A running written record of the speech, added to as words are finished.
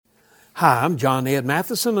Hi, I'm John Ed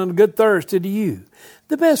Matheson, and a good Thursday to you.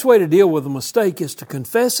 The best way to deal with a mistake is to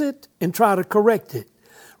confess it and try to correct it.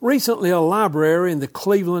 Recently, a library in the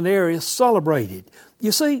Cleveland area celebrated.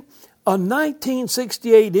 You see, a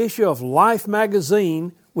 1968 issue of Life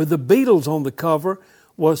magazine with the Beatles on the cover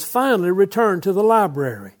was finally returned to the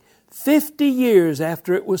library, 50 years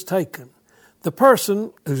after it was taken. The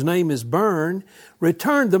person, whose name is Byrne,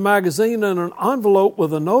 returned the magazine in an envelope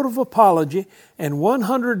with a note of apology and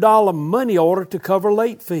 $100 money order to cover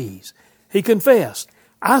late fees. He confessed,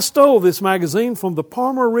 "I stole this magazine from the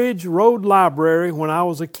Palmer Ridge Road Library when I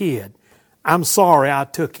was a kid. I'm sorry I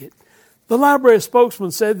took it." The library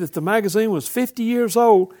spokesman said that the magazine was 50 years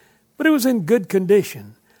old, but it was in good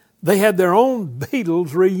condition. They had their own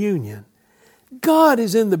Beatles reunion. God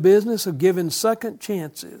is in the business of giving second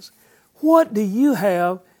chances. What do you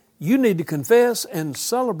have you need to confess and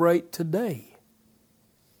celebrate today?